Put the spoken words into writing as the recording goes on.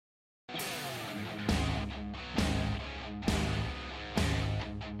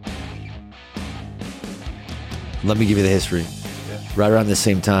let me give you the history. Right around the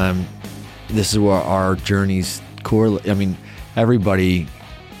same time, this is where our journeys correlate. I mean, everybody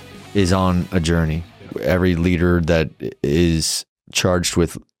is on a journey. Every leader that is charged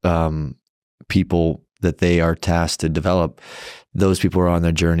with people that they are tasked to develop, those people are on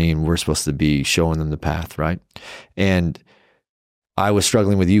their journey, and we're supposed to be showing them the path, right? And I was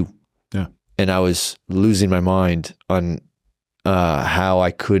struggling with you. Yeah. And I was losing my mind on how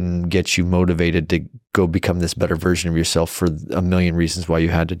I couldn't get you motivated to go become this better version of yourself for a million reasons why you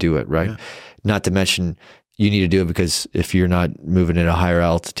had to do it, right? Yeah. Not to mention, you need to do it because if you're not moving at a higher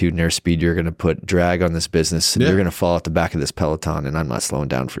altitude and airspeed, you're going to put drag on this business and you're going to fall at the back of this peloton, and I'm not slowing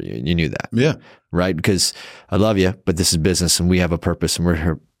down for you. You knew that. Yeah. Right? Because I love you, but this is business and we have a purpose and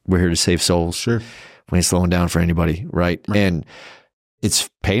we're here to save souls. Sure. We ain't slowing down for anybody, right? And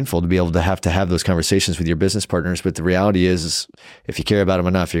it's painful to be able to have those conversations with your business partners, but the reality is if you care about them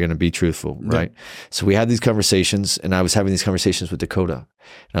enough, you're going to be truthful, right? So we had these conversations, and I was having these conversations with Dakota,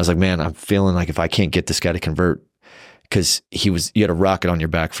 and I was like, man, I'm feeling like if I can't get this guy to convert, because you had a rocket on your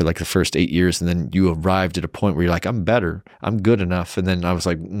back for like the first 8 years, and then you arrived at a point where you're like, I'm better, I'm good enough, and then I was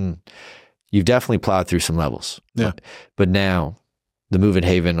like, you've definitely plowed through some levels, but now the moving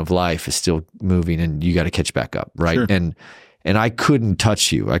haven of life is still moving, and you got to catch back up, right? Sure. And I couldn't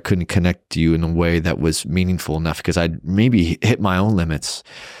touch you. I couldn't connect to you in a way that was meaningful enough because I'd maybe hit my own limits.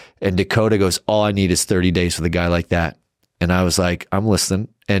 And Dakota goes, all I need is 30 days with a guy like that. And I was like, I'm listening.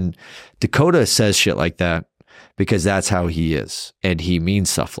 And Dakota says shit like that because that's how he is. And he means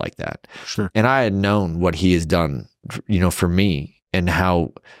stuff like that. Sure. And I had known what he has done, for me, and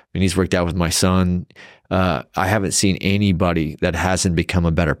how, he's worked out with my son. I haven't seen anybody that hasn't become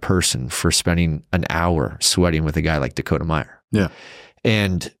a better person for spending an hour sweating with a guy like Dakota Meyer. Yeah.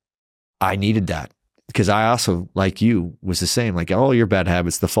 And I needed that because I also, like you, was the same. Like, all your bad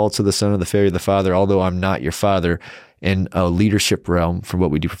habits, the faults of the son, of the failure of the father, although I'm not your father in a leadership realm for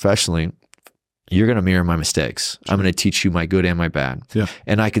what we do professionally, you're going to mirror my mistakes. Sure. I'm going to teach you my good and my bad. Yeah.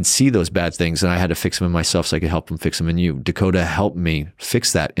 And I could see those bad things, and I had to fix them in myself so I could help them fix them in you. Dakota helped me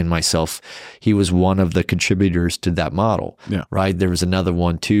fix that in myself. He was one of the contributors to that model, right? There was another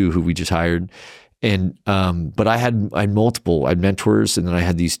one too who we just hired. And but I had multiple. I had mentors, and then I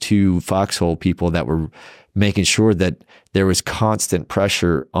had these two foxhole people that were making sure that there was constant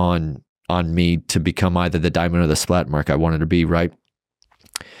pressure on me to become either the diamond or the splat mark I wanted to be, right?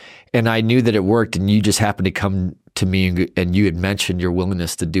 And I knew that it worked, and you just happened to come to me and you had mentioned your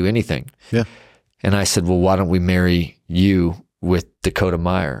willingness to do anything. Yeah. And I said, well, why don't we marry you with Dakota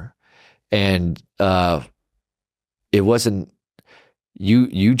Meyer? And it wasn't,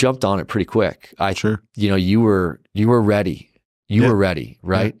 you jumped on it pretty quick. Sure. You were ready. You were ready,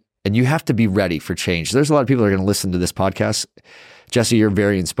 right? Yeah. And you have to be ready for change. There's a lot of people that are going to listen to this podcast. Jesse, you're a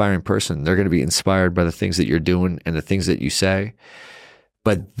very inspiring person. They're going to be inspired by the things that you're doing and the things that you say.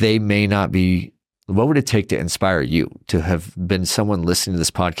 But they may not be. What would it take to inspire you to have been someone listening to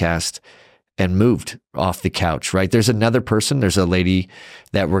this podcast and moved off the couch, right? There's another person, there's a lady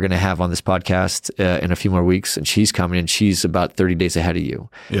that we're going to have on this podcast in a few more weeks, and she's coming, and she's about 30 days ahead of you.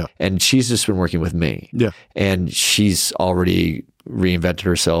 Yeah. And she's just been working with me. Yeah. And she's already reinvented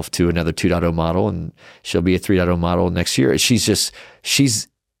herself to another 2.0 model, and she'll be a 3.0 model next year. She's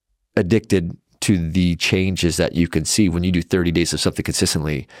addicted to the changes that you can see when you do 30 days of something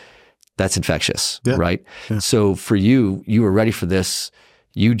consistently. That's infectious, right? Yeah. So for you were ready for this.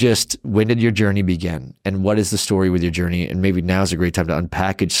 When did your journey begin? And what is the story with your journey? And maybe now's a great time to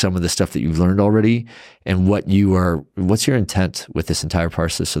unpackage some of the stuff that you've learned already and what's your intent with this entire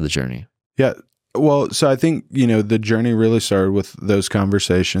process of the journey? Yeah. Well, so I think, the journey really started with those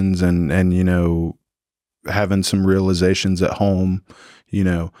conversations and having some realizations at home,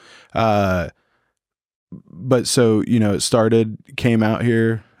 but so, it came out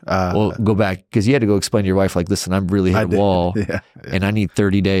here. Well, go back because you had to go explain to your wife, like, listen, I'm really hit a wall and I need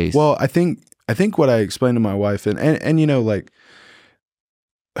 30 days. Well, I think what I explained to my wife and like,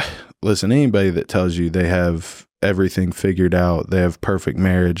 listen, anybody that tells you they have everything figured out, they have perfect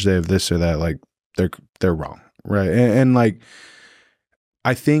marriage, they have this or that, like they're wrong. Right. And like,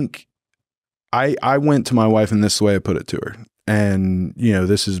 I think I went to my wife in this way I put it to her. And,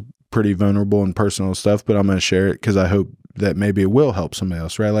 this is pretty vulnerable and personal stuff, but I'm going to share it because I hope that maybe it will help somebody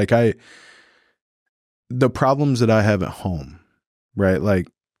else, right? Like the problems that I have at home, right? Like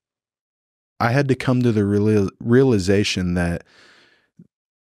I had to come to the realization that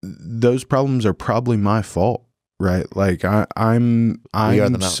those problems are probably my fault, right? Like I'm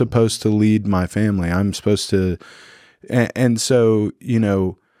supposed to lead my family. I'm supposed to, and so,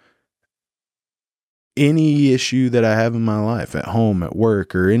 any issue that I have in my life at home, at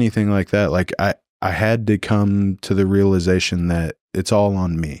work, or anything like that, like I had to come to the realization that it's all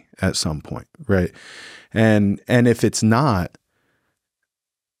on me at some point, right? And if it's not,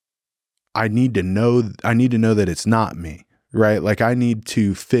 I need to know that it's not me, right? Like I need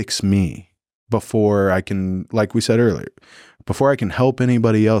to fix me before I can, like we said earlier, before I can help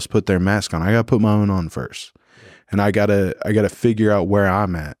anybody else put their mask on. I got to put my own on first. And I gotta figure out where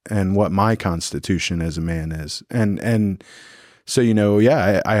I'm at and what my constitution as a man is. And so,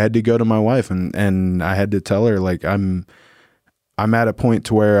 I had to go to my wife and I had to tell her, like, I'm at a point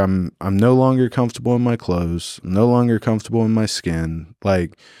to where I'm no longer comfortable in my clothes, I'm no longer comfortable in my skin.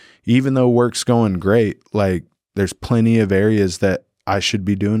 Like, even though work's going great, like there's plenty of areas that I should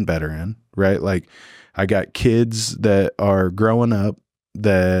be doing better in, right? Like I got kids that are growing up,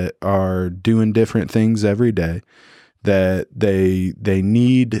 that are doing different things every day, that they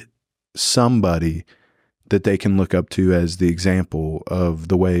need somebody that they can look up to as the example of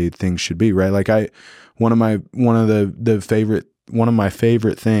the way things should be, right? Like one of my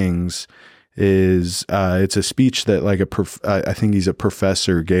favorite things is it's a speech that like I think he's a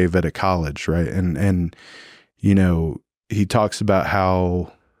professor gave at a college, right? And he talks about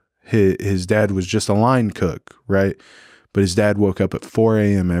how his dad was just a line cook, right? But his dad woke up at 4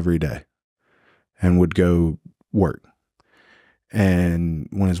 a.m. every day and would go work. And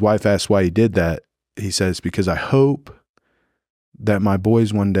when his wife asked why he did that, he says, because I hope that my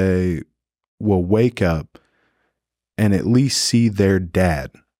boys one day will wake up and at least see their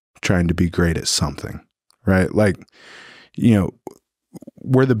dad trying to be great at something, right? Like,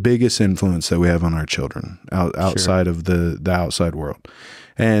 we're the biggest influence that we have on our children outside of the outside world.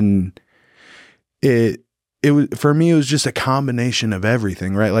 And it was, for me, it was just a combination of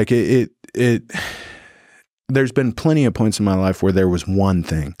everything, right? Like there's been plenty of points in my life where there was one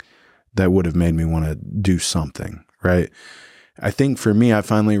thing that would have made me want to do something, right? I think for me, I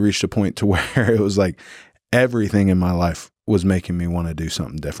finally reached a point to where it was like everything in my life was making me want to do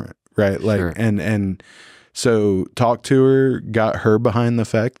something different, right? Like, sure. And so talked to her, got her behind the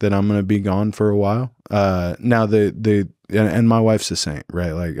fact that I'm going to be gone for a while. Now and my wife's the same,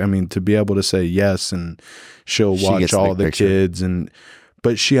 right? Like, I mean, to be able to say yes, and she'll watch all the kids,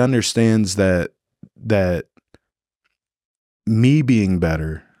 but she understands that me being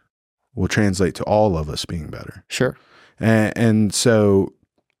better will translate to all of us being better. Sure. And so,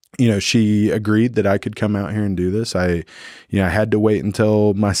 she agreed that I could come out here and do this. I had to wait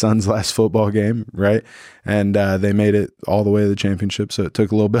until my son's last football game, right? And they made it all the way to the championship, so it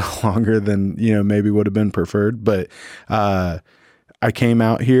took a little bit longer than, maybe would have been preferred. But I came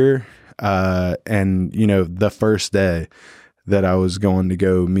out here, and, the first day that I was going to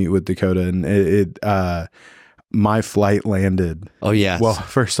go meet with Dakota, and my flight landed. Oh, yes. Well,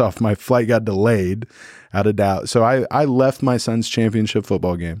 first off, my flight got delayed out of doubt. So I left my son's championship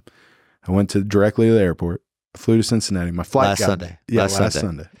football game. I went directly to the airport. I flew to Cincinnati. My flight last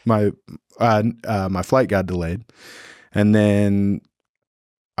Sunday. My flight got delayed. And then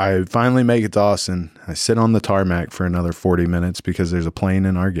I finally make it to Austin. I sit on the tarmac for another 40 minutes because there's a plane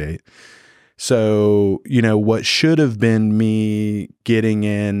in our gate. So, what should have been me getting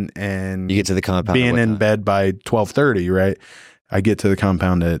in and you get to the compound being in bed by 12:30, right? I get to the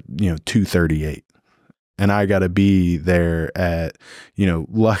compound at, 2:38. And I got to be there at,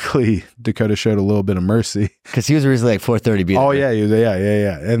 luckily Dakota showed a little bit of mercy. Because he was originally like 4:30. Oh, yeah.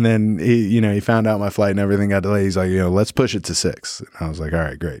 Yeah. And then he found out my flight and everything got delayed. He's like, let's push it to 6. And I was like, all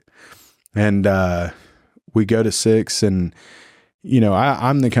right, great. And we go to 6, and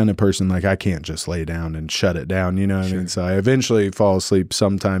I'm the kind of person, like, I can't just lay down and shut it down, what I mean? So I eventually fall asleep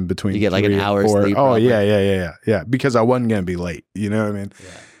sometime between. You get like an hour sleep. Oh, probably. Yeah. Because I wasn't going to be late, you know what I mean? Yeah.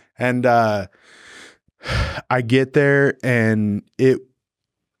 And I get there, and it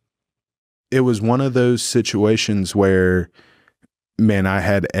was one of those situations where, man, I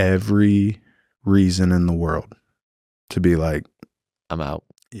had every reason in the world to be like, I'm out.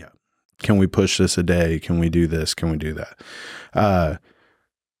 Yeah. Can we push this a day? Can we do this? Can we do that?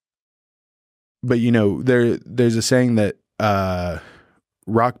 But there's a saying that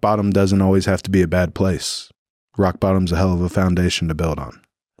rock bottom doesn't always have to be a bad place. Rock bottom's a hell of a foundation to build on,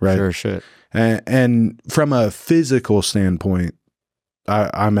 right? Sure, shit. And from a physical standpoint, I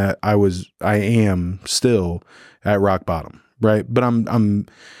am still at rock bottom, right? But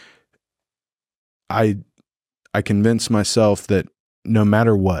I convinced myself that no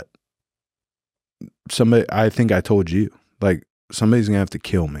matter what, I think I told you, like, somebody's gonna have to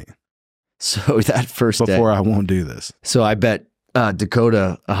kill me. So that first day, before I won't do this. So I bet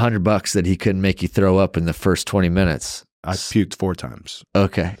Dakota $100 that he couldn't make you throw up in the first 20 minutes. I puked 4 times.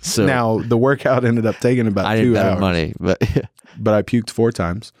 Okay, so now the workout ended up taking about 2 hours. Money, but I puked 4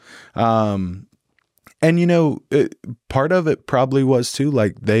 times. And part of it probably was too,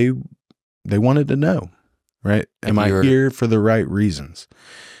 like they wanted to know, right? Am I here for the right reasons?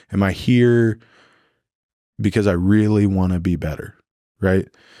 Am I here because I really want to be better, right?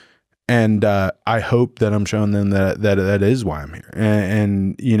 And I hope that I'm showing them that is why I'm here.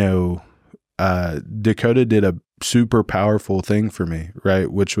 And Dakota did a super powerful thing for me,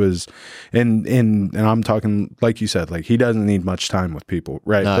 right? Which was, and I'm talking, like you said, like he doesn't need much time with people,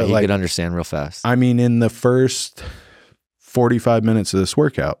 right? No, but he like, could understand real fast. I mean, in the first 45 minutes of this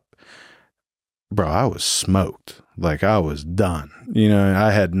workout, bro, I was smoked. Like I was done.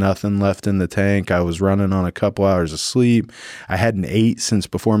 I had nothing left in the tank. I was running on a couple hours of sleep. I hadn't ate since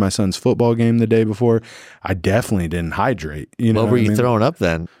before my son's football game the day before. I definitely didn't hydrate. What were you throwing up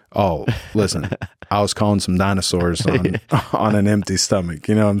then? Oh, listen, I was calling some dinosaurs on an empty stomach.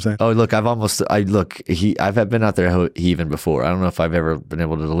 You know what I'm saying? Oh, look, I've been out there even before. I don't know if I've ever been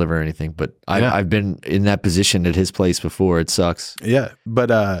able to deliver anything, but I've been in that position at his place before. It sucks. Yeah.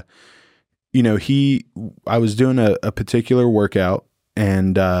 But, I was doing a particular workout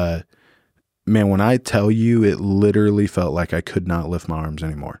and, man, when I tell you, it literally felt like I could not lift my arms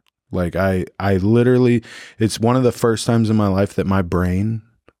anymore. Like I literally, it's one of the first times in my life that my brain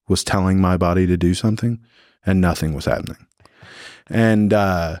was telling my body to do something and nothing was happening. And,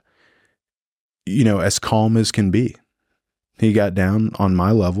 as calm as can be, he got down on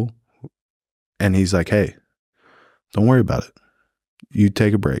my level and he's like, hey, don't worry about it. You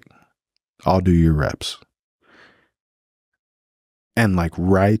take a break. I'll do your reps. And like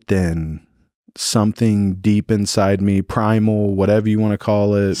right then, something deep inside me, primal, whatever you want to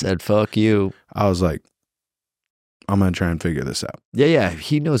call it, said, fuck you. I was like, I'm going to try and figure this out. Yeah.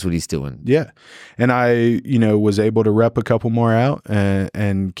 He knows what he's doing. Yeah. And I, was able to rep a couple more out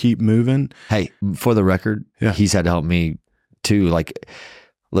and keep moving. Hey, for the record, he's had to help me too. Like,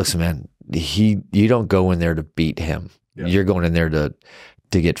 listen, man, you don't go in there to beat him. Yeah. You're going in there to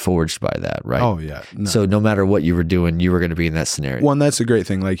get forged by that, right? Oh, yeah. No. So no matter what you were doing, you were going to be in that scenario. Well, and that's a great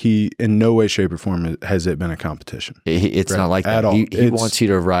thing. Like he, in no way, shape, or form has it been a competition. It's right? Not like that. At all. He wants you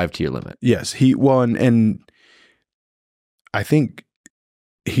to arrive to your limit. Yes. And I think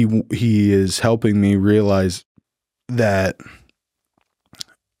he is helping me realize that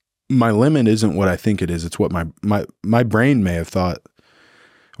my limit isn't what I think it is. It's what my brain may have thought,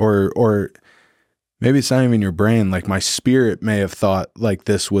 or maybe it's not even your brain. Like my spirit may have thought like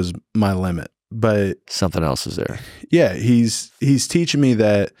this was my limit, but something else is there. Yeah. He's teaching me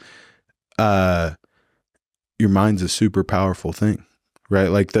that, your mind's a super powerful thing, right?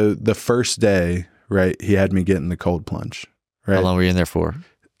 Like the first day, right. He had me get in the cold plunge, right? How long were you in there for?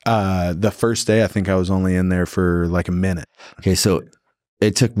 The first day, I think I was only in there for like a minute. Okay. So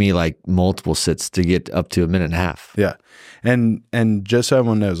it took me like multiple sits to get up to a minute and a half. Yeah. And just so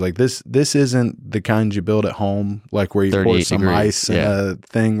everyone knows, like this isn't the kind you build at home, like where you pour some ice in a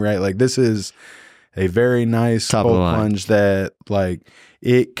thing, right? Like this is a very nice cold plunge that like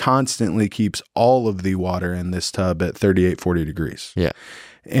it constantly keeps all of the water in this tub at 38, 40 degrees. Yeah.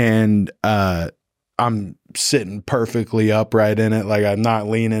 And I'm sitting perfectly upright in it. Like I'm not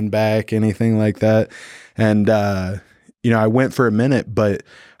leaning back, anything like that. And, I went for a minute, but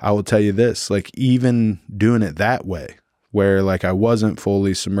I will tell you this, like even doing it that way, where like I wasn't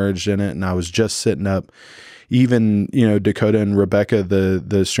fully submerged in it and I was just sitting up, even, Dakota and Rebecca,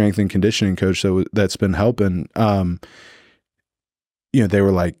 the strength and conditioning coach that's been helping, they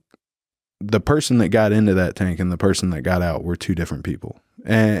were like, the person that got into that tank and the person that got out were two different people.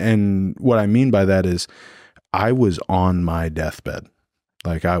 And what I mean by that is I was on my deathbed.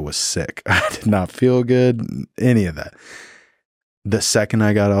 Like I was sick. I did not feel good, any of that. The second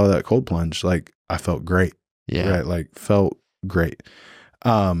I got out of that cold plunge, like I felt great. Yeah. Right. Like felt great.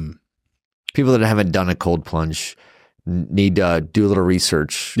 People that haven't done a cold plunge need to do a little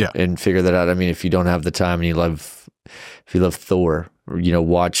research and figure that out. I mean, if you don't have the time and if you love Thor,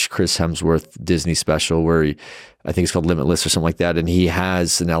 watch Chris Hemsworth Disney special where I think it's called Limitless or something like that. And he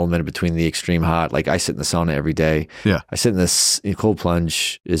has an element between the extreme hot. Like I sit in the sauna every day. Yeah. I sit in this cold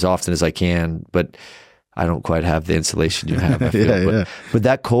plunge as often as I can, but I don't quite have the insulation you have. I feel. But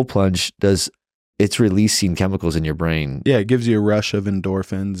that cold plunge it's releasing chemicals in your brain. Yeah. It gives you a rush of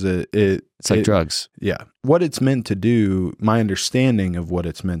endorphins. It's like drugs. Yeah. What it's meant to do, my understanding of what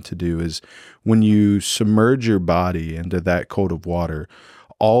it's meant to do is when you submerge your body into that cold of water,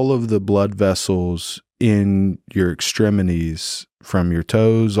 all of the blood vessels in your extremities from your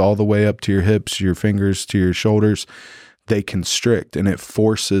toes all the way up to your hips, your fingers to your shoulders, they constrict and it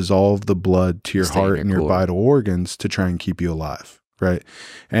forces all of the blood to your heart and your vital organs to try and keep you alive. Right.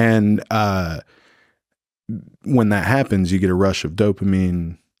 And, when that happens, you get a rush of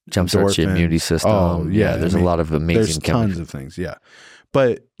dopamine Jumpstarts your immunity system. Oh, yeah. There's a lot of amazing There's tons of things, yeah.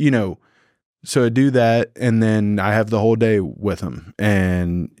 But, so I do that, and then I have the whole day with them.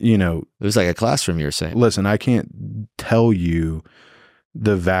 And, it was like a classroom, you were saying. Listen, I can't tell you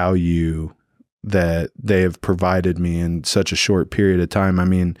the value that they have provided me in such a short period of time. I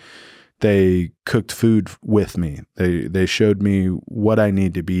mean, they cooked food with me. They showed me what I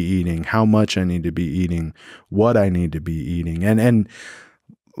need to be eating, how much I need to be eating, what I need to be eating. And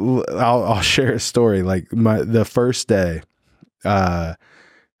I'll share a story. Like the first day,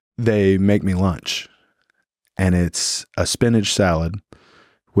 they make me lunch, and it's a spinach salad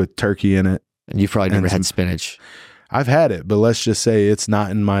with turkey in it. And you've probably never had spinach. I've had it, but let's just say it's not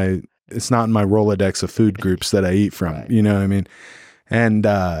in my Rolodex of food groups that I eat from. Right. You know what I mean? And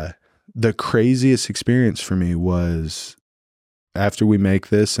the craziest experience for me was after we make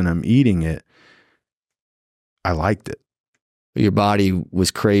this and I'm eating it, I liked it. Your body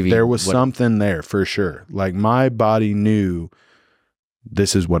was craving. There was something there for sure. Like my body knew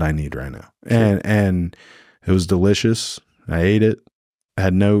this is what I need right now. Sure. And it was delicious. I ate it. I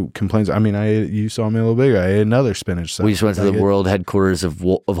had no complaints. I mean, you saw me a little bigger. I ate another spinach salad. We just went to the world headquarters of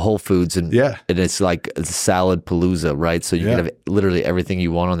Whole Foods, and it's like a salad palooza, right? So you can have literally everything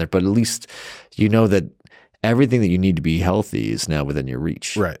you want on there, but at least you know that everything that you need to be healthy is now within your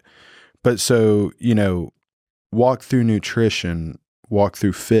reach. Right. But so, walk through nutrition, walk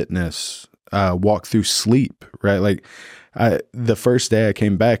through fitness, walk through sleep, right? Like the first day I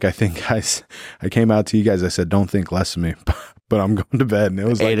came back, I think I came out to you guys. I said, don't think less of me, but I'm going to bed. And it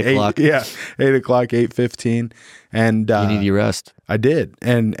was 8 like o'clock. 8 o'clock, 8:15. And you need your rest. I did.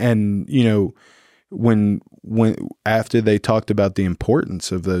 And when after they talked about the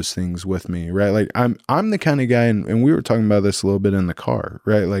importance of those things with me, right? Like I'm the kind of guy, and we were talking about this a little bit in the car,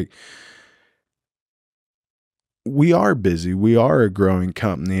 right? Like we are busy. We are a growing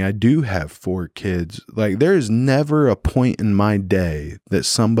company. I do have 4 kids. Like there is never a point in my day that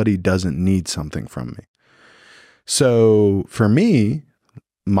somebody doesn't need something from me. So for me,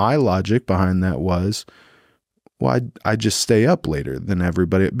 my logic behind that was, well, I just stay up later than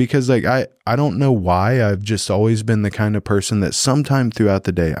everybody, because like I don't know why. I've just always been the kind of person that sometime throughout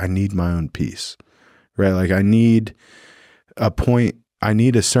the day, I need my own peace, right? Like I need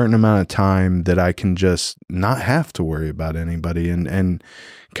a certain amount of time that I can just not have to worry about anybody and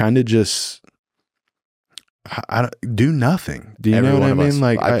kind of just do nothing. Do you know what I mean?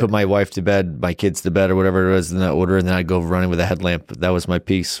 Like I put my wife to bed, my kids to bed, or whatever it was in that order, and then I'd go running with a headlamp. That was my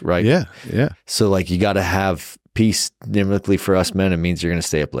peace, right? Yeah, yeah. So like you got to have peace. Typically for us men, it means you're going to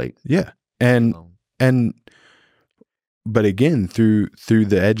stay up late. Yeah, but again, through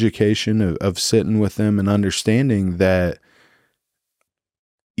the education of sitting with them and understanding that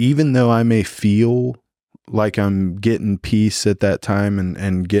even though I may feel like I'm getting peace at that time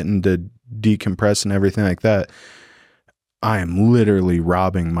and getting to decompress and everything like that, I am literally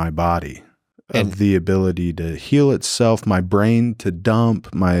robbing my body of the ability to heal itself, my brain to dump,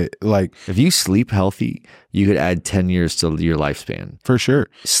 if you sleep healthy, you could add 10 years to your lifespan. For sure.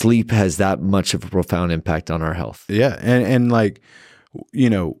 Sleep has that much of a profound impact on our health. Yeah. And like,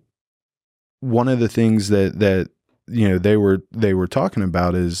 one of the things that they were talking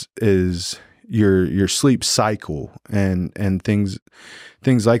about is your sleep cycle and things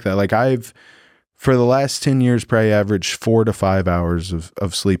like that. Like for the last 10 years, probably averaged 4 to 5 hours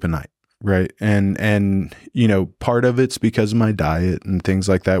of sleep a night. Right. And part of it's because of my diet and things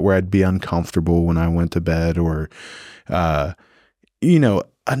like that, where I'd be uncomfortable when I went to bed, or, a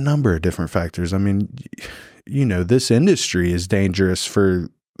number of different factors. I mean, this industry is dangerous for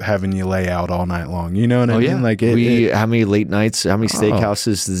having you lay out all night long. You know what I mean? Yeah. Like how many late nights, how many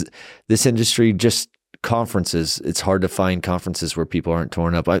steakhouses, this industry, just conferences. It's hard to find conferences where people aren't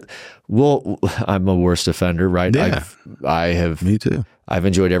torn up. I'm a worst offender, right? Yeah. Me too. I've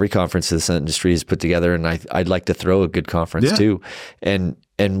enjoyed every conference this industry has put together, and I'd like to throw a good conference too. And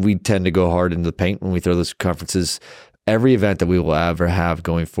we tend to go hard into the paint when we throw those conferences. Every event that we will ever have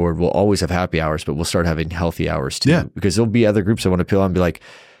going forward, we'll always have happy hours, but we'll start having healthy hours too. Yeah. Because there'll be other groups that want to peel on and be like,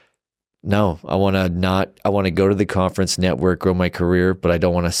 no, I want to go to the conference, network, grow my career, but I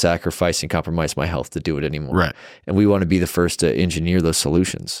don't want to sacrifice and compromise my health to do it anymore. Right. And we want to be the first to engineer those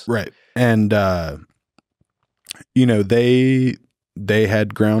solutions. Right. And, they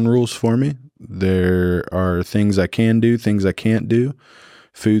had ground rules for me. There are things I can do, things I can't do,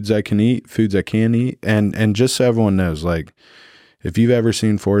 foods I can eat, foods I can't eat. And just so everyone knows, like, if you've ever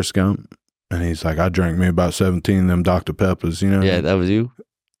seen Forrest Gump and he's like, I drank me about 17 of them Dr. Peppers, Yeah, that was you.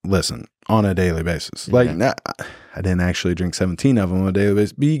 Listen, on a daily basis. Yeah. Like, I didn't actually drink 17 of them on a daily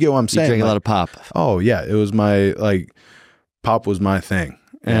basis, but you get what I'm saying. You drink a lot of pop. Oh yeah. It was my, pop was my thing.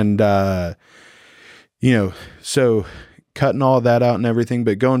 And, so cutting all that out and everything,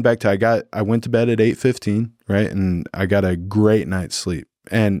 but going back to, I went to bed at 8:15, right? And I got a great night's sleep.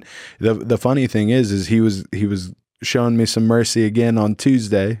 And the funny thing is he was showing me some mercy again on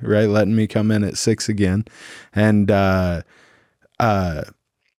Tuesday, right? Letting me come in at 6 again. And, I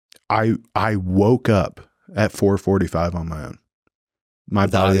woke up at 4:45 on my own.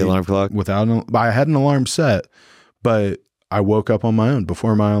 Without the alarm clock? I had an alarm set, but I woke up on my own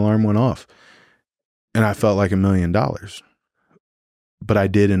before my alarm went off. And I felt like $1 million. But I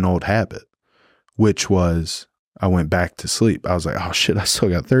did an old habit, which was I went back to sleep. I was like, oh shit, I still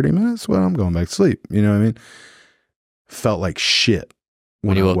got 30 minutes. Well, I'm going back to sleep. You know what I mean? Felt like shit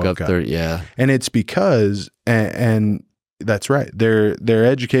when you woke up. Yeah. And it's because, and that's right. They're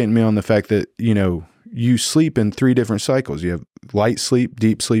educating me on the fact that, you sleep in 3 different cycles. You have light sleep,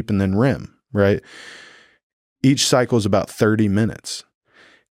 deep sleep, and then REM, right? Each cycle is about 30 minutes.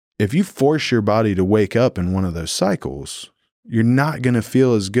 If you force your body to wake up in one of those cycles, you're not going to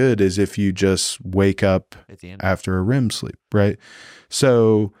feel as good as if you just wake up after a REM sleep, right?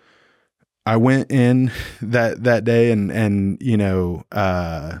 So I went in that day and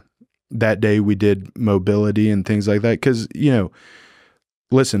that day we did mobility and things like that. Cause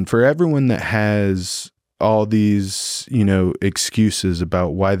listen, for everyone that has all these, excuses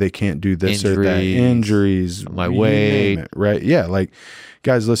about why they can't do this or that, injuries, my weight, right? Yeah. Like,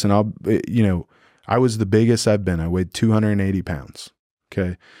 guys, listen, I was the biggest I've been. I weighed 280 pounds.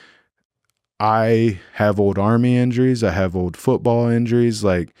 Okay. I have old Army injuries. I have old football injuries.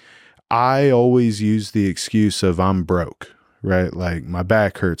 Like, I always use the excuse of I'm broke, right? Like, my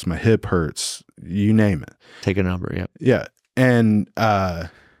back hurts, my hip hurts, you name it. Take a number. Yep. Yeah. And,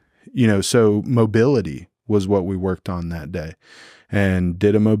 so mobility was what we worked on that day and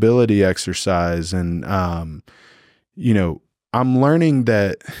did a mobility exercise. And, I'm learning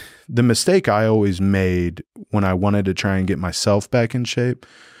that the mistake I always made when I wanted to try and get myself back in shape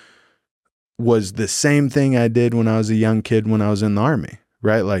was the same thing I did when I was a young kid when I was in the Army,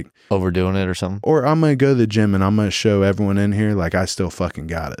 right? Like overdoing it or something. Or I'm going to go to the gym and I'm going to show everyone in here like I still fucking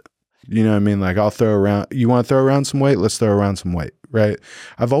got it. You know what I mean? Like, I'll throw around, you want to throw around some weight? Let's throw around some weight, right?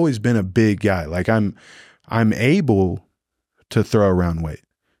 I've always been a big guy. Like, I'm able to throw around weight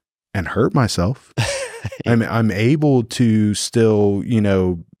and hurt myself. I'm able to still,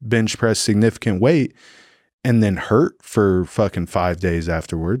 bench press significant weight and then hurt for fucking 5 days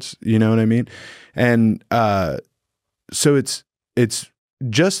afterwards. You know what I mean? And so it's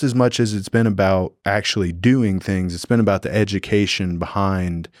just as much as it's been about actually doing things, it's been about the education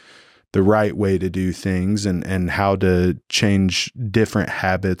behind the right way to do things and how to change different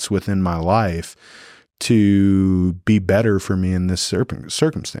habits within my life to be better for me in this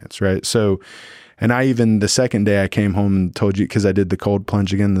circumstance, right? So, and I even, the second day I came home and told you, because I did the cold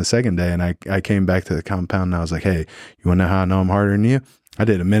plunge again the second day, and I came back to the compound and I was like, hey, you want to know how I know I'm harder than you? I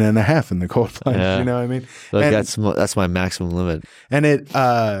did 1.5 minutes in the cold plunge. Yeah. You know what I mean? Look, that's my maximum limit. And it,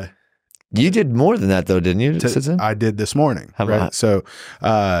 you did more than that though, didn't you? I did this morning. How right? about? So,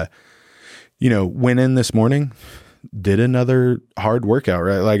 went in this morning, did another hard workout,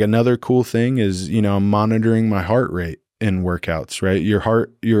 right? Like, another cool thing is, I'm monitoring my heart rate in workouts, right?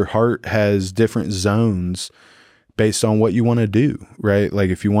 Your heart has different zones based on what you want to do, right? Like,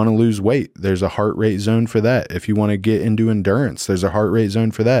 if you want to lose weight, there's a heart rate zone for that. If you want to get into endurance, there's a heart rate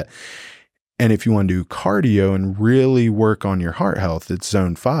zone for that. And if you want to do cardio and really work on your heart health, it's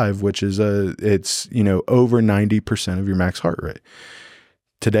zone 5, which is over 90% of your max heart rate.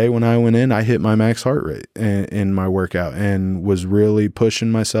 Today, when I went in, I hit my max heart rate in my workout and was really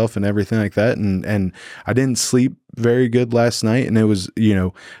pushing myself and everything like that. And I didn't sleep very good last night. And it was,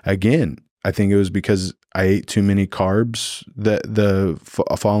 again, I think it was because I ate too many carbs the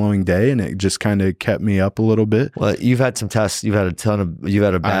following day, and it just kind of kept me up a little bit. Well, you've had some tests. You've had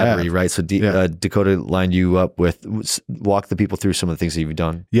a battery, right? So Dakota lined you up with, walk the people through some of the things that you've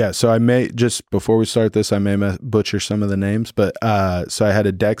done. Yeah. So I may, just before we start this, I may butcher some of the names, but so I had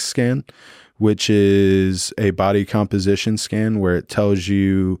a DEX scan, which is a body composition scan where it tells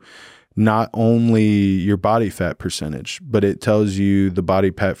you not only your body fat percentage, but it tells you the body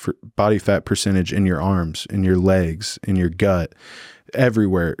fat percentage in your arms, in your legs, in your gut,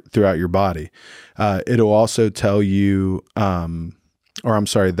 everywhere throughout your body. It'll also tell you, that's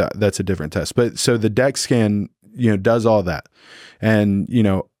a different test. But so the DEX scan, does all that. And,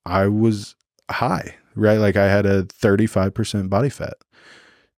 I was high, right? Like, I had a 35% body fat.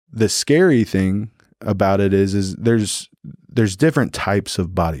 The scary thing about it is there's different types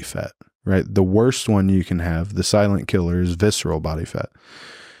of body fat, right? The worst one you can have, the silent killer, is visceral body fat.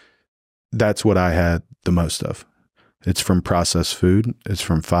 That's what I had the most of, It's from processed food. It's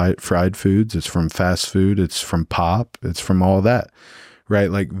from fried foods. It's from fast food. It's from pop. It's from all that,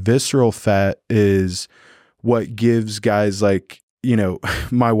 right? Like visceral fat is what gives guys like, you know,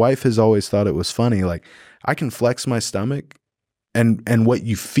 my wife has always thought it was funny. Like I can flex my stomach and what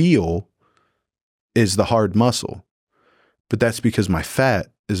you feel is the hard muscle, but that's because my fat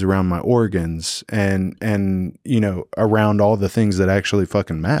is around my organs and, you know, around all the things that actually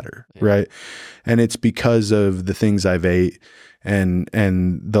fucking matter. Yeah. Right. And it's because of the things I've ate and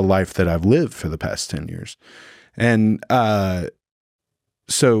the life that I've lived for the past 10 years. And,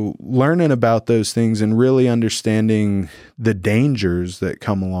 so learning about those things and really understanding the dangers that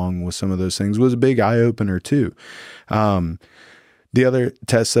come along with some of those things was a big eye opener too. The other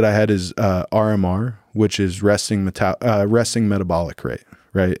test that I had is RMR, which is resting metabolic rate,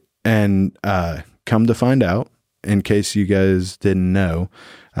 right? And come to find out, in case you guys didn't know,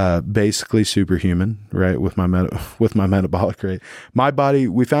 basically superhuman, right? With my metabolic rate, my body.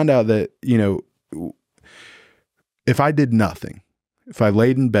 We found out that, you know, if I did nothing. If I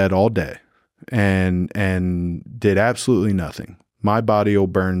laid in bed all day and did absolutely nothing, my body will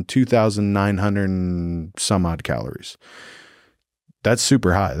burn 2,900 and some odd calories. That's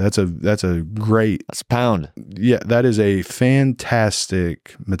super high. That's a great. That's a pound. Yeah, that is a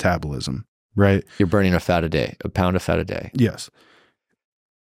fantastic metabolism, right? You're burning a pound of fat a day. Yes.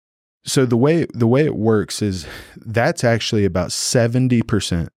 So the way it works is that's actually about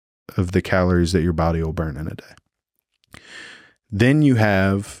 70% of the calories that your body will burn in a day. Then you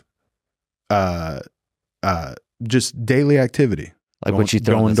have just daily activity. Like what you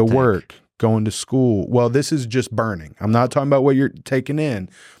throw going in to tank. work, going to school. Well, this is just burning. I'm not talking about what you're taking in. I'm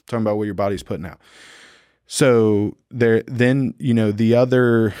talking about what your body's putting out. So then, you know, the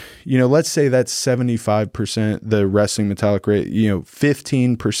other, you know, let's say that's 75%, the resting metabolic rate, you know,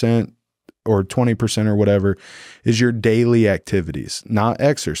 15% or 20% or whatever is your daily activities, not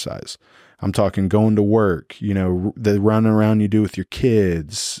exercise. I'm talking going to work, you know, the running around you do with your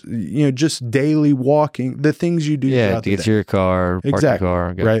kids, you know, just daily walking, the things you do. Yeah, to get to your car, park your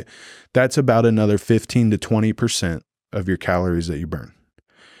car. Right. That's about another 15 to 20% of your calories that you burn.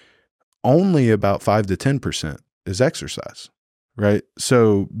 Only about 5 to 10% is exercise, right?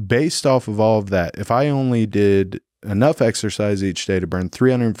 So based off of all of that, if I only did enough exercise each day to burn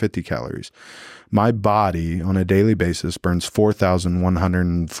 350 calories, my body on a daily basis burns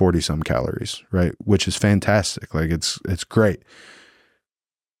 4,140 some calories, right? Which is fantastic. Like it's great.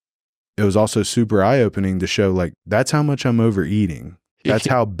 It was also super eye-opening to show like, that's how much I'm overeating. That's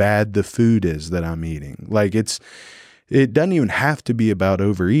how bad the food is that I'm eating. Like it doesn't even have to be about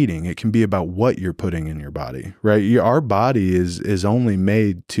overeating. It can be about what you're putting in your body, right? Our body is only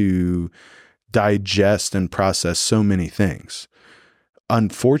made to digest and process so many things.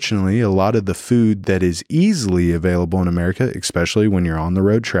 Unfortunately, a lot of the food that is easily available in America, especially when you're on the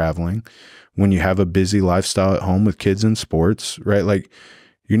road traveling, when you have a busy lifestyle at home with kids and sports, right? Like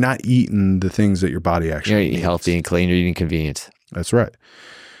you're not eating the things that your body actually You're eating needs. healthy and clean, you're eating convenient. That's right.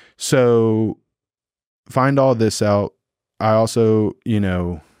 So find all this out. I also, you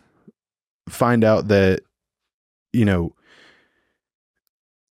know, find out that, you know,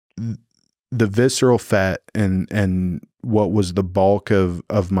 the visceral fat and what was the bulk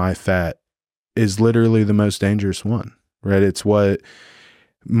of my fat is literally the most dangerous one, right? It's what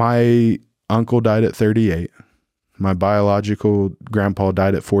my uncle died at 38. My biological grandpa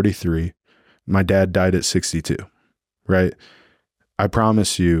died at 43. My dad died at 62, right? I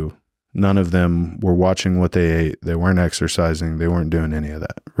promise you, none of them were watching what they ate. They weren't exercising. They weren't doing any of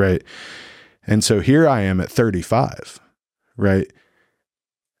that, right? And so here I am at 35, right?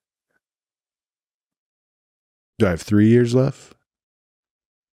 Do I have 3 years left?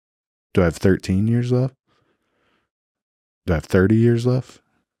 Do I have 13 years left? Do I have 30 years left?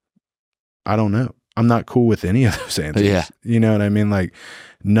 I don't know. I'm not cool with any of those answers. Yeah. You know what I mean? Like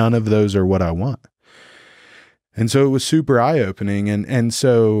none of those are what I want. And so it was super eye-opening. And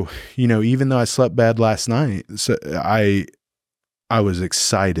so, you know, even though I slept bad last night, so I was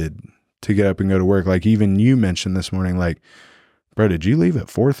excited to get up and go to work. Like even you mentioned this morning, like, bro, did you leave at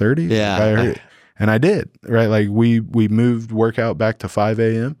 4:30? Yeah. I heard it. And I did, right? Like we moved workout back to 5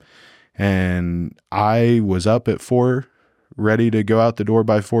 a.m. and I was up at 4, ready to go out the door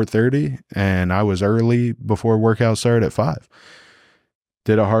by 4:30. And I was early before workout started at 5.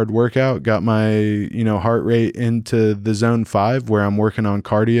 Did a hard workout, got my, you know, heart rate into the zone 5 where I'm working on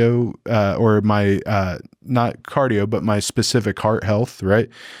cardio, or my, not cardio, but my specific heart health. Right.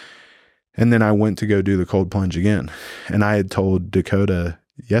 And then I went to go do the cold plunge again. And I had told Dakota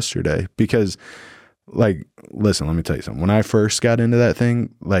yesterday because like, listen, let me tell you something. When I first got into that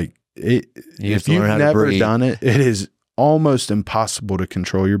thing, like if you've never done it, it is almost impossible to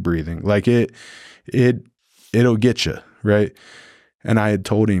control your breathing. Like it'll get you, right? And I had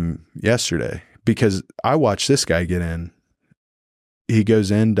told him yesterday, because I watched this guy get in. He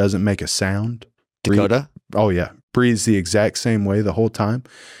goes in, doesn't make a sound. Dakota? Oh yeah. Breathes the exact same way the whole time.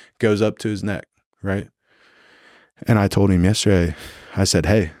 Goes up to his neck, right? And I told him yesterday, I said,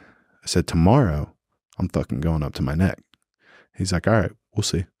 hey, tomorrow I'm fucking going up to my neck. He's like, all right, we'll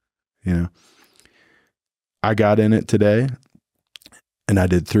see. You know, I got in it today and I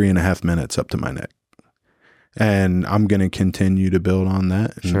did 3.5 minutes up to my neck. And I'm going to continue to build on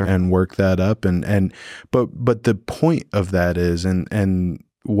that and work that up. But the point of that is, and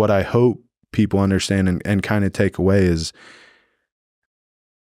what I hope people understand and kind of take away is,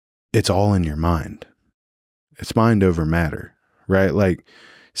 it's all in your mind. It's mind over matter, right? Like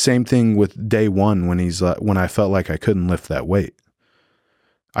same thing with day one when I felt like I couldn't lift that weight.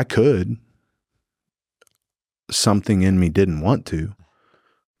 I could. Something in me didn't want to,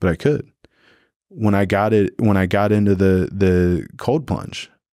 but I could. When I got into the cold plunge,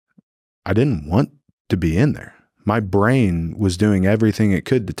 I didn't want to be in there. My brain was doing everything it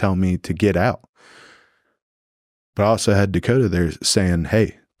could to tell me to get out. But I also had Dakota there saying,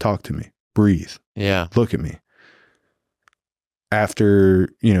 hey, talk to me, breathe. Yeah. Look at me. After,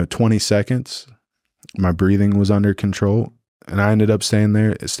 20 seconds, my breathing was under control and I ended up staying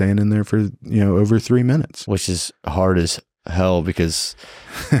in there for, over 3 minutes. Which is hard as hell because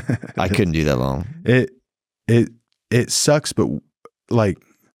I couldn't do that long. It sucks, but like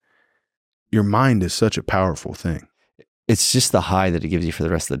your mind is such a powerful thing. It's just the high that it gives you for the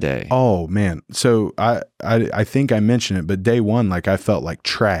rest of the day. Oh man. So I think I mentioned it, but day one, like I felt like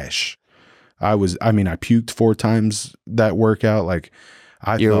trash. I puked 4 times that workout. Like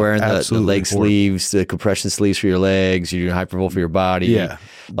you're wearing the leg sleeves, the compression sleeves for your legs. You're doing hypervolt for your body. Yeah.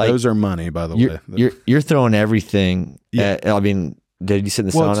 Like, those are money, by the way. You're throwing everything. Yeah. Did you sit in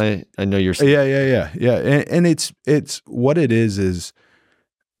the sauna? I know you're. Yeah. And it's what it is,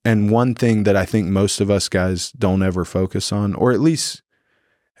 and one thing that I think most of us guys don't ever focus on, or at least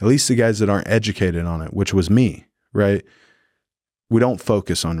the guys that aren't educated on it, which was me, right? We don't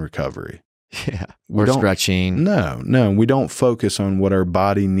focus on recovery. Yeah. We're stretching. No. We don't focus on what our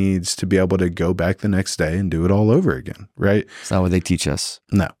body needs to be able to go back the next day and do it all over again, right? It's not what they teach us.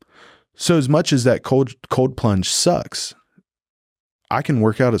 No. So as much as that cold plunge sucks, I can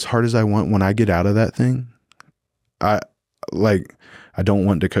work out as hard as I want when I get out of that thing. I don't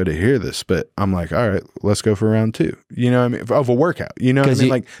want Dakota to hear this, but I'm like, all right, let's go for round 2. You know what I mean? Of a workout. You know what I mean?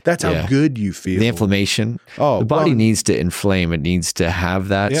 Like that's how good you feel. The inflammation. The body needs to inflame. It needs to have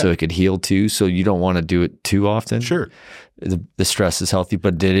that so it could heal too. So you don't want to do it too often. Sure. The stress is healthy,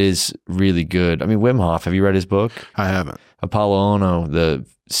 but it is really good. I mean, Wim Hof, have you read his book? I haven't. Apollo Ono, the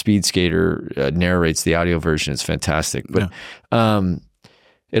speed skater, narrates the audio version. It's fantastic. But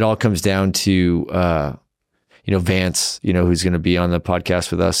it all comes down to Vance, who's going to be on the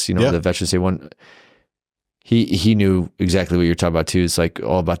podcast with us, the Veterans Day one. He knew exactly what you're talking about too. It's like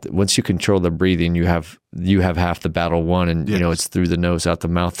all about once you control the breathing, you have half the battle won, and it's through the nose, out the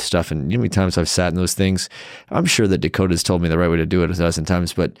mouth stuff. And you know how many times I've sat in those things. I'm sure that Dakota's told me the right way to do it 1,000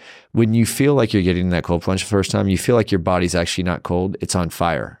 times. But when you feel like you're getting that cold plunge the first time, you feel like your body's actually not cold; it's on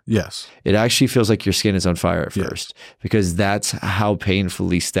fire. Yes, it actually feels like your skin is on fire at first, because that's how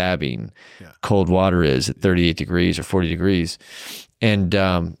painfully stabbing cold water is at 38 degrees or 40 degrees. And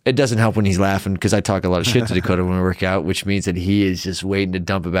it doesn't help when he's laughing, because I talk a lot of shit to Dakota when we work out, which means that he is just waiting to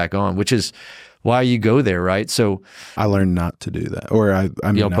dump it back on, which is why you go there, right? So I learned not to do that. Or I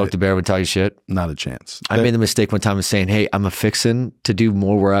mean, you don't poke the bear would tell you shit? Not a chance. I made the mistake one time of saying, hey, I'm fixing to do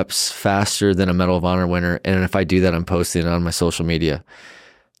more reps faster than a Medal of Honor winner. And if I do that, I'm posting it on my social media.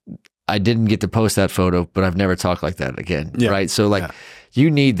 I didn't get to post that photo, but I've never talked like that again, right? So you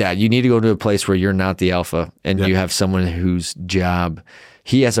need that. You need to go to a place where you're not the alpha, and you have someone whose job,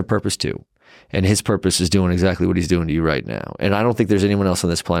 he has a purpose too. And his purpose is doing exactly what he's doing to you right now. And I don't think there's anyone else on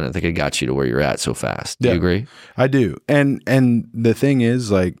this planet that could got you to where you're at so fast. Do you agree? I do. And the thing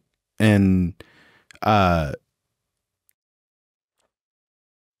is, like, I've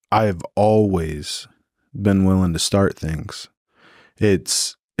always been willing to start things.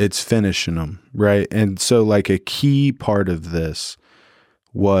 It's finishing them, right? And so like a key part of this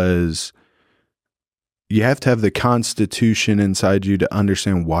was you have to have the constitution inside you to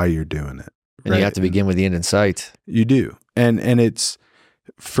understand why you're doing it. And you have to begin with the end in sight. You do. And it's,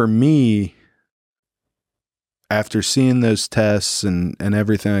 for me, after seeing those tests and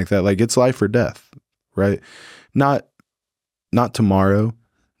everything like that, like it's life or death, right? Not tomorrow,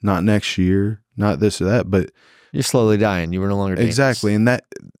 not next year, not this or that, but you're slowly dying. You were no longer dangerous. Exactly. And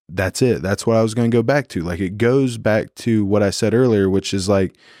that's it. That's what I was going to go back to. Like, it goes back to what I said earlier, which is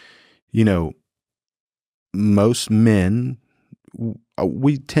like, you know, most men,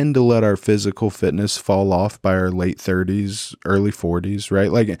 we tend to let our physical fitness fall off by our late 30s, early 40s,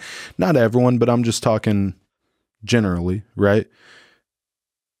 right? Like, not everyone, but I'm just talking generally, right?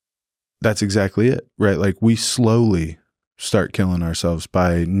 That's exactly it, right? Like, we slowly start killing ourselves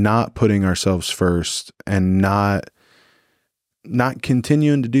by not putting ourselves first and not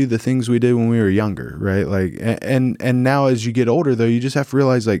continuing to do the things we did when we were younger, right? Like, and now as you get older, though, you just have to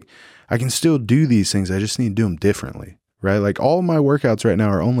realize, like, I can still do these things. I just need to do them differently, right? Like, all my workouts right now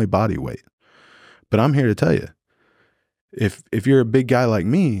are only body weight, but I'm here to tell you, if you're a big guy like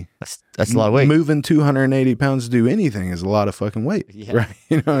me, that's a lot of weight. Moving 280 pounds to do anything is a lot of fucking weight, right?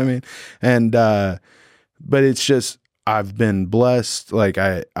 You know what I mean? And, but it's just, I've been blessed. Like,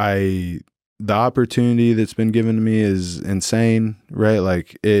 the opportunity that's been given to me is insane, right?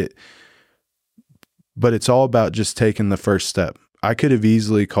 Like, but it's all about just taking the first step. I could have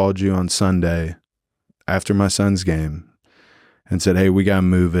easily called you on Sunday after my son's game and said, hey, we got to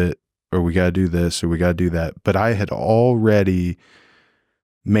move it, or we got to do this, or we got to do that. But I had already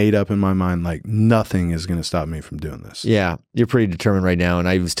made up in my mind, like, nothing is going to stop me from doing this. Yeah. You're pretty determined right now. And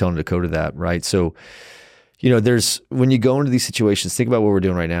I was telling Dakota that, right? So, you know, when you go into these situations, think about what we're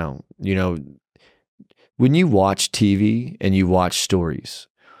doing right now. You know, when you watch TV and you watch stories,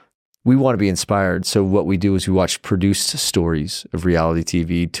 we want to be inspired. So what we do is we watch produced stories of reality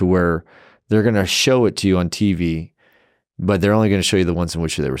TV to where they're going to show it to you on TV, but they're only going to show you the ones in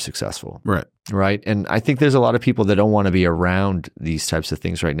which they were successful. Right. Right. And I think there's a lot of people that don't want to be around these types of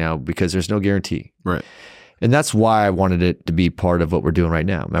things right now because there's no guarantee. Right. And that's why I wanted it to be part of what we're doing right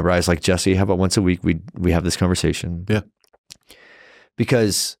now. Remember, I was like, Jesse, how about once a week we have this conversation? Yeah.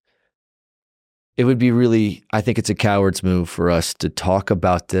 Because it would be really, I think it's a coward's move for us to talk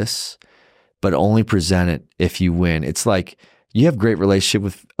about this, but only present it if you win. It's like you have great relationship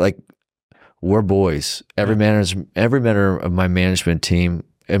with, like, we're boys. Every member of my management team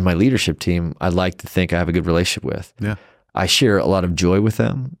and my leadership team, I like to think I have a good relationship with. Yeah. I share a lot of joy with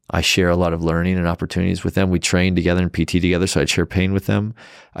them. I share a lot of learning and opportunities with them. We train together and PT together, so I share pain with them.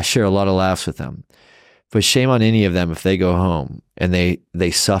 I share a lot of laughs with them. But shame on any of them if they go home and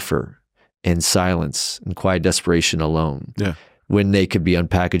they suffer in silence and quiet desperation alone. Yeah. When they could be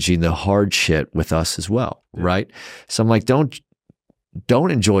unpackaging the hard shit with us as well, right? So I'm like, don't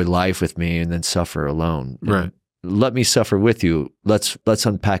enjoy life with me and then suffer alone. Right. Let me suffer with you. Let's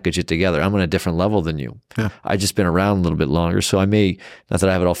unpackage it together. I'm on a different level than you. Yeah. I've just been around a little bit longer, so I may, not that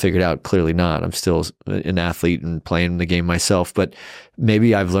I have it all figured out, clearly not. I'm still an athlete and playing the game myself, but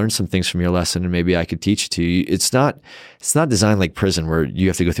maybe I've learned some things from your lesson and maybe I could teach it to you. It's not designed like prison where you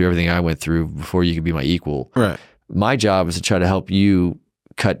have to go through everything I went through before you can be my equal. Right. My job is to try to help you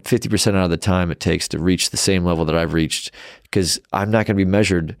cut 50% out of the time it takes to reach the same level that I've reached, because I'm not going to be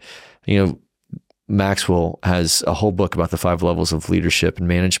measured. You know, Maxwell has a whole book about the 5 levels of leadership and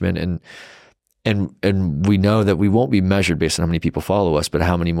management, and we know that we won't be measured based on how many people follow us, but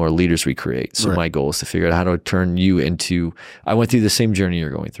how many more leaders we create. So my goal is to figure out how to turn you into, I went through the same journey you're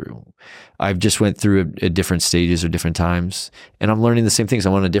going through. I've just went through at different stages or different times, and I'm learning the same things.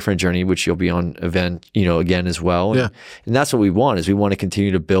 I'm on a different journey, which you'll be on again as well. Yeah. And that's what we want, is we want to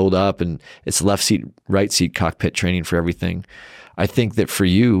continue to build up, and it's left seat, right seat cockpit training for everything. I think that for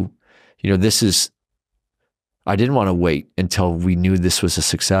you, I didn't want to wait until we knew this was a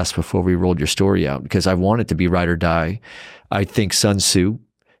success before we rolled your story out, because I want it to be ride or die. I think Sun Tzu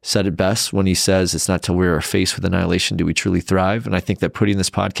said it best when he says, it's not till we're faced with annihilation do we truly thrive. And I think that putting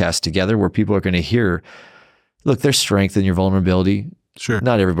this podcast together where people are going to hear, look, there's strength in your vulnerability. Sure.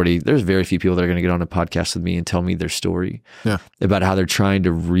 Not everybody, there's very few people that are going to get on a podcast with me and tell me their story about how they're trying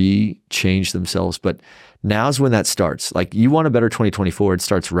to change themselves. But now's when that starts. Like, you want a better 2024, it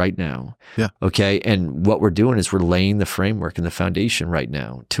starts right now. Yeah. Okay. And what we're doing is we're laying the framework and the foundation right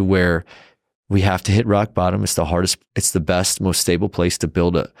now to where we have to hit rock bottom. It's the hardest, it's the best, most stable place to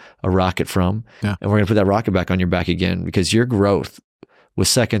build a rocket from. Yeah. And we're going to put that rocket back on your back again, because your growth was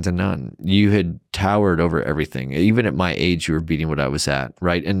second to none. You had towered over everything. Even at my age, you were beating what I was at,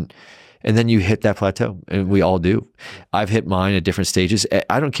 right? And then you hit that plateau, and we all do. I've hit mine at different stages.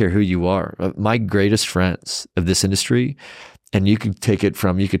 I don't care who you are. My greatest friends of this industry, and you could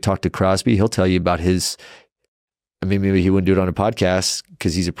talk to Crosby. He'll tell you about maybe he wouldn't do it on a podcast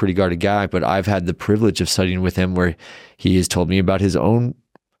because he's a pretty guarded guy, but I've had the privilege of studying with him where he has told me about his own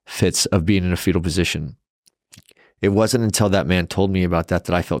fits of being in a fetal position. It wasn't until that man told me about that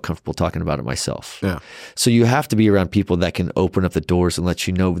I felt comfortable talking about it myself. Yeah. So you have to be around people that can open up the doors and let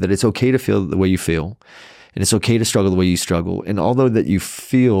you know that it's okay to feel the way you feel. And it's okay to struggle the way you struggle. And although that you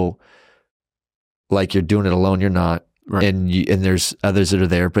feel like you're doing it alone, you're not. Right. And there's others that are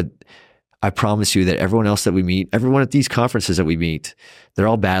there. But I promise you that everyone else that we meet, everyone at these conferences that we meet, they're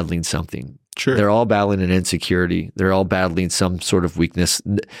all battling something. Sure. They're all battling an insecurity. They're all battling some sort of weakness.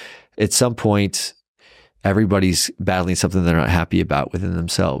 At some point, everybody's battling something they're not happy about within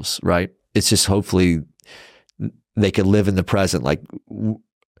themselves, right? It's just hopefully they can live in the present. Like,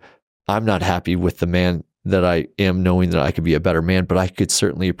 I'm not happy with the man that I am, knowing that I could be a better man, but I could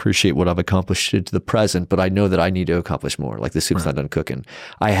certainly appreciate what I've accomplished into the present, but I know that I need to accomplish more. Like, the soup's not done cooking.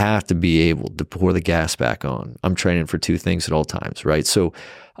 I have to be able to pour the gas back on. I'm training for two things at all times, right? So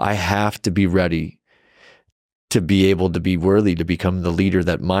I have to be ready to be able to be worthy to become the leader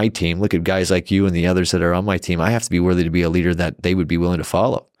that my team, look at guys like you and the others that are on my team. I have to be worthy to be a leader that they would be willing to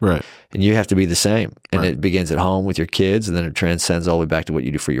follow. Right. And you have to be the same. And it begins at home with your kids, and then it transcends all the way back to what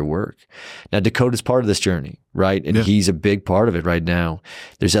you do for your work. Now, Dakota's part of this journey, right? And he's a big part of it right now.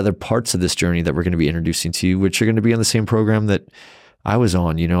 There's other parts of this journey that we're going to be introducing to you, which are going to be on the same program that I was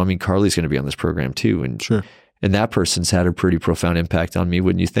on. You know, I mean, Carly's going to be on this program too. And sure. And that person's had a pretty profound impact on me,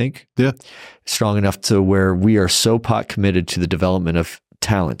 wouldn't you think? Yeah. Strong enough to where we are so pot committed to the development of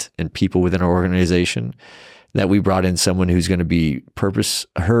talent and people within our organization that we brought in someone who's going to be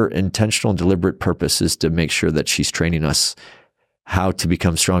her intentional and deliberate purpose is to make sure that she's training us how to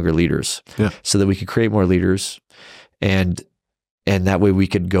become stronger leaders, so that we could create more leaders, and that way we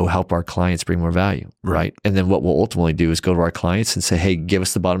could go help our clients bring more value, right? And then what we'll ultimately do is go to our clients and say, hey, give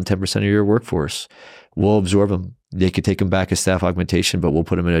us the bottom 10% of your workforce. We'll absorb them. They could take them back as staff augmentation, but we'll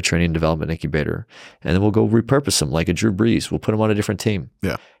put them in a training and development incubator. And then we'll go repurpose them like a Drew Brees. We'll put them on a different team.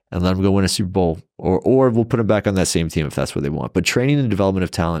 Yeah. And let them go win a Super Bowl. Or we'll put them back on that same team if that's what they want. But training and development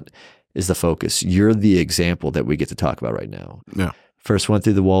of talent is the focus. You're the example that we get to talk about right now. Yeah. First one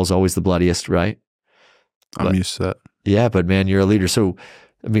through the wall is always the bloodiest, right? I'm used to that. Yeah, but man, you're a leader. So,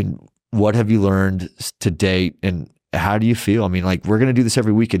 I mean, what have you learned to date, and how do you feel? I mean, like, we're going to do this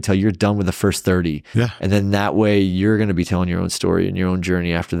every week until you're done with the first 30. Yeah. And then that way you're going to be telling your own story and your own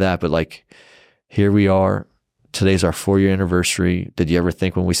journey after that. But like, here we are. Today's our 4-year anniversary. Did you ever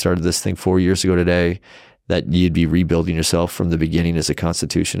think when we started this thing 4 years ago today that you'd be rebuilding yourself from the beginning as a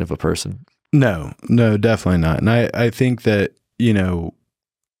constitution of a person? No, definitely not. And I think that, you know,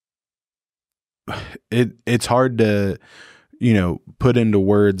 it's hard to, you know, put into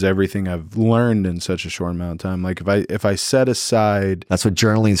words everything I've learned in such a short amount of time. Like, if I set aside, that's what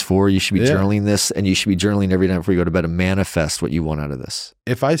journaling's for. You should be journaling this, and you should be journaling every night before you go to bed to manifest what you want out of this.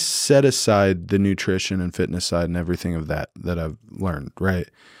 If I set aside the nutrition and fitness side and everything of that I've learned, right?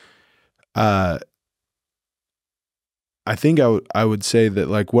 I think I would say that,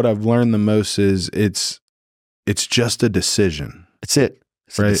 like, what I've learned the most is it's just a decision. It's a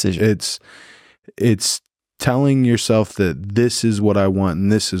decision. It's telling yourself that this is what I want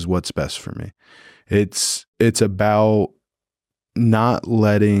and this is what's best for me. It's about not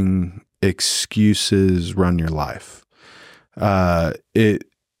letting excuses run your life. It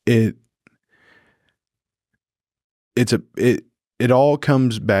all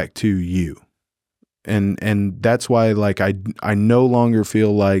comes back to you. And that's why, like, I no longer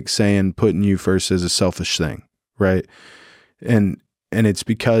feel like saying putting you first is a selfish thing, right? And it's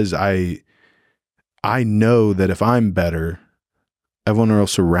because I know that if I'm better, everyone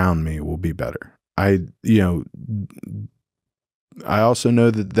else around me will be better. I also know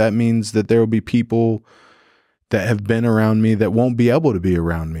that means that there will be people that have been around me that won't be able to be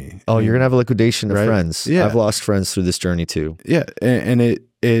around me. Oh, you're going to have a liquidation of friends. Yeah. I've lost friends through this journey too. Yeah. And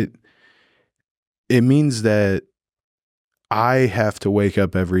it means that I have to wake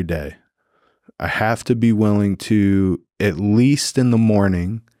up every day. I have to be willing to, at least in the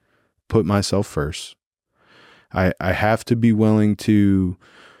morning, put myself first. I have to be willing to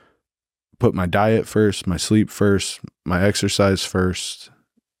put my diet first, my sleep first, my exercise first.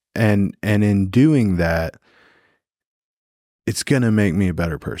 And in doing that, it's going to make me a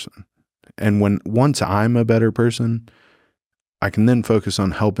better person. And once I'm a better person, I can then focus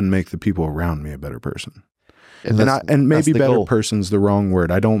on helping make the people around me a better person. And maybe better goal. Person's the wrong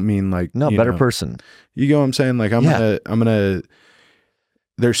word. I don't mean like, better person. You get what I'm saying? Like, I'm gonna,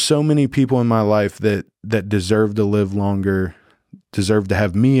 there's so many people in my life that deserve to live longer, deserve to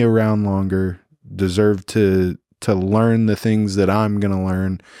have me around longer, deserve to learn the things that I'm going to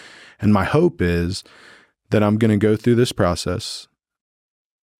learn. And my hope is that I'm going to go through this process.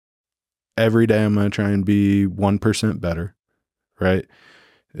 Every day I'm going to try and be 1% better, right?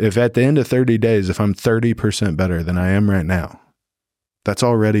 If at the end of 30 days, if I'm 30% better than I am right now, that's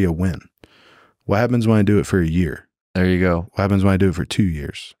already a win. What happens when I do it for a year? There you go. What happens when I do it for 2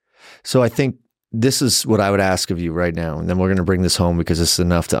 years? So I think this is what I would ask of you right now. And then we're going to bring this home because this is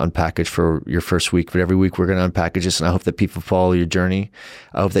enough to unpackage for your first week. But every week we're going to unpackage this. And I hope that people follow your journey.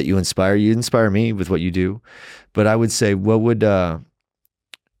 I hope that you inspire me with what you do. But I would say, what would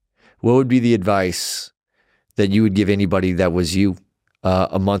be the advice that you would give anybody that was you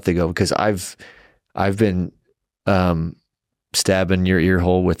a month ago? Because I've been stabbing your ear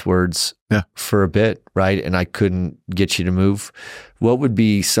hole with words for a bit, right? And I couldn't get you to move. What would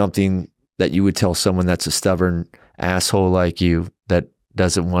be something that you would tell someone that's a stubborn asshole like you that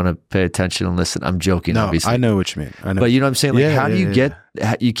doesn't want to pay attention and listen? I'm joking, No, obviously. I know what you mean. I know. But you know what I'm saying? Like, how do you get,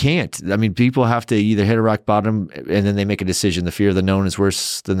 you can't. I mean, people have to either hit a rock bottom and then they make a decision. The fear of the known is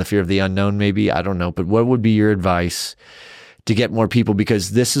worse than the fear of the unknown, maybe. I don't know. But what would be your advice to get more people?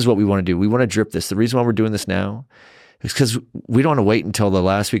 Because this is what we want to do. We want to drip this. The reason why we're doing this now is because we don't want to wait until the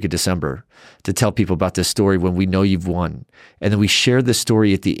last week of December to tell people about this story when we know you've won. And then we share the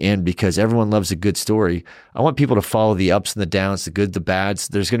story at the end because everyone loves a good story. I want people to follow the ups and the downs, the good, the bads.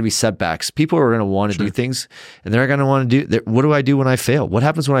 There's going to be setbacks. People are going to want to do things, and they're going to want to do, what do I do when I fail? What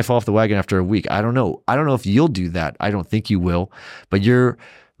happens when I fall off the wagon after a week? I don't know. I don't know if you'll do that. I don't think you will, but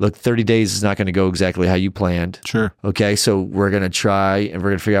look, 30 days is not going to go exactly how you planned. Sure. Okay. So we're going to try and we're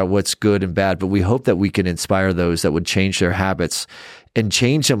going to figure out what's good and bad, but we hope that we can inspire those that would change their habits and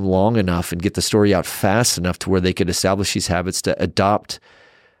change them long enough and get the story out fast enough to where they could establish these habits to adopt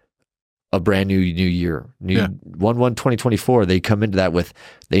a brand new year. 1/1/2024, they come into that with,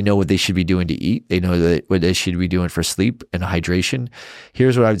 they know what they should be doing to eat. They know what they should be doing for sleep and hydration.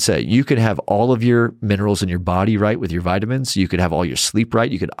 Here's what I would say. You could have all of your minerals in your body right with your vitamins. You could have all your sleep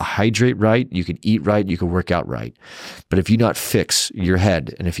right. You could hydrate right. You could eat right. You could work out right. But if you not fix your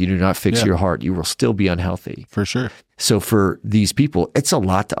head and if you do not fix your heart, you will still be unhealthy. For sure. So for these people, it's a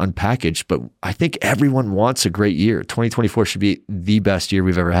lot to unpackage, but I think everyone wants a great year. 2024 should be the best year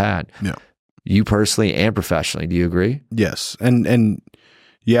we've ever had. Yeah. You personally and professionally. Do you agree? Yes. And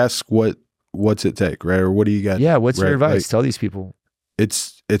you ask what's it take, right? Or what do you got? Yeah. What's right? your advice? Like, tell these people.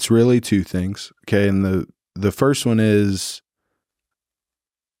 It's really two things. Okay. And the first one is,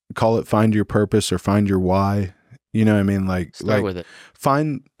 call it find your purpose or find your why. You know what I mean? Start with it.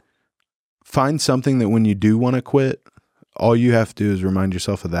 Find something that when you do want to quit, all you have to do is remind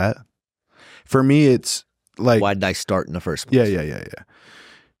yourself of that. For me, it's like, why did I start in the first place? Yeah.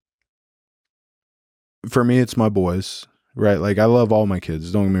 For me, it's my boys, right? Like, I love all my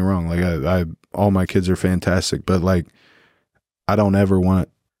kids. Don't get me wrong. Like, I all my kids are fantastic, but like, I don't ever want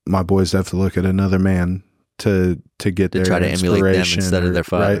my boys to have to look at another man to get their try to emulate them instead of their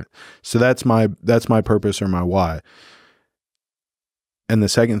father. Right? So that's my purpose or my why. And the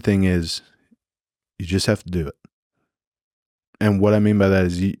second thing is, you just have to do it. And what I mean by that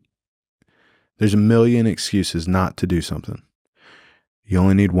is, there's a million excuses not to do something. You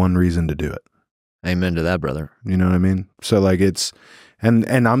only need one reason to do it. Amen to that, brother. You know what I mean? So like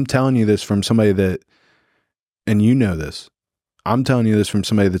and I'm telling you this from somebody that, and you know this, I'm telling you this from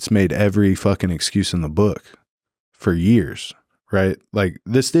somebody that's made every fucking excuse in the book for years, right? Like,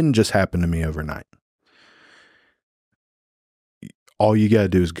 this didn't just happen to me overnight. All you got to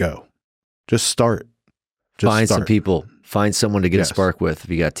do is go. Just start. Find some people. Find someone to get a spark with if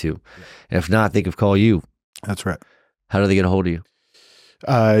you got to. And if not, they could call you. That's right. How do they get a hold of you?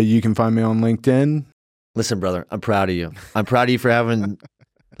 You can find me on LinkedIn. Listen, brother, I'm proud of you. I'm proud of you for having,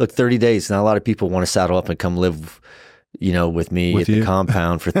 30 days. Not a lot of people want to saddle up and come live, with me at the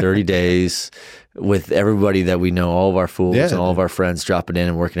compound for 30 days with everybody that we know, all of our fools and all of our friends dropping in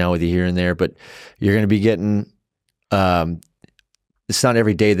and working out with you here and there. But you're going to be getting, it's not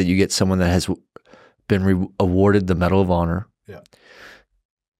every day that you get someone that has been awarded the Medal of Honor. Yeah.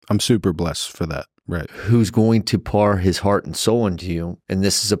 I'm super blessed for that. Right. Who's going to pour his heart and soul into you. And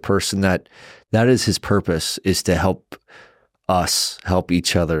this is a person that is his purpose, is to help us, help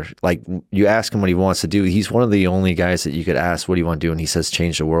each other. Like, you ask him what he wants to do. He's one of the only guys that you could ask, what do you want to do? And he says,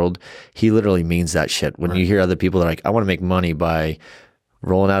 change the world. He literally means that shit. When you hear other people that are like, I want to make money by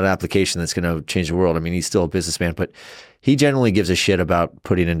rolling out an application that's going to change the world. I mean, he's still a businessman, but he generally gives a shit about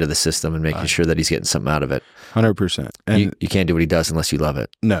putting into the system and making sure that he's getting something out of it. 100%. And you can't do what he does unless you love it.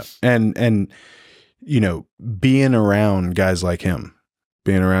 No. And being around guys like him,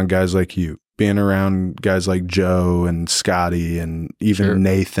 being around guys like you, being around guys like Joe and Scotty and even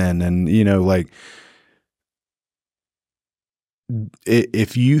Nathan, and,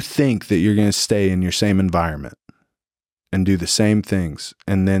 if you think that you're going to stay in your same environment and do the same things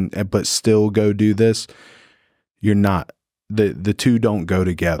but still go do this, you're not. The two don't go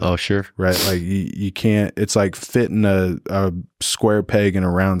together. Oh, sure. Right? Like, you can't, it's like fitting a square peg in a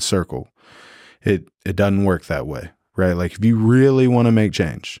round circle. It doesn't work that way, right? Like, if you really want to make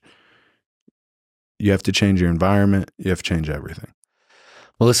change, You have to change your environment. You have to change everything.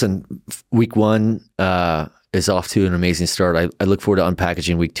 Well, listen, week 1 is off to an amazing start. I look forward to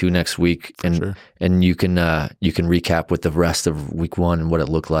unpackaging week 2 next week, and and you can recap with the rest of week 1 and what it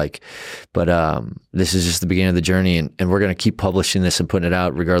looked like. But this is just the beginning of the journey, and we're going to keep publishing this and putting it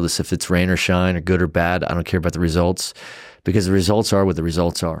out, regardless if it's rain or shine or good or bad. I don't care about the results, because the results are what the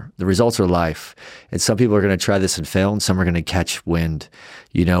results are. The results are life, and some people are going to try this and fail, and some are going to catch wind,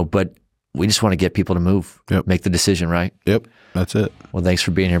 But we just want to get people to move, make the decision, right? Yep. That's it. Well, thanks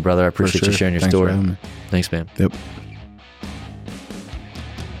for being here, brother. I appreciate you sharing your story. For having me. Thanks, man. Yep.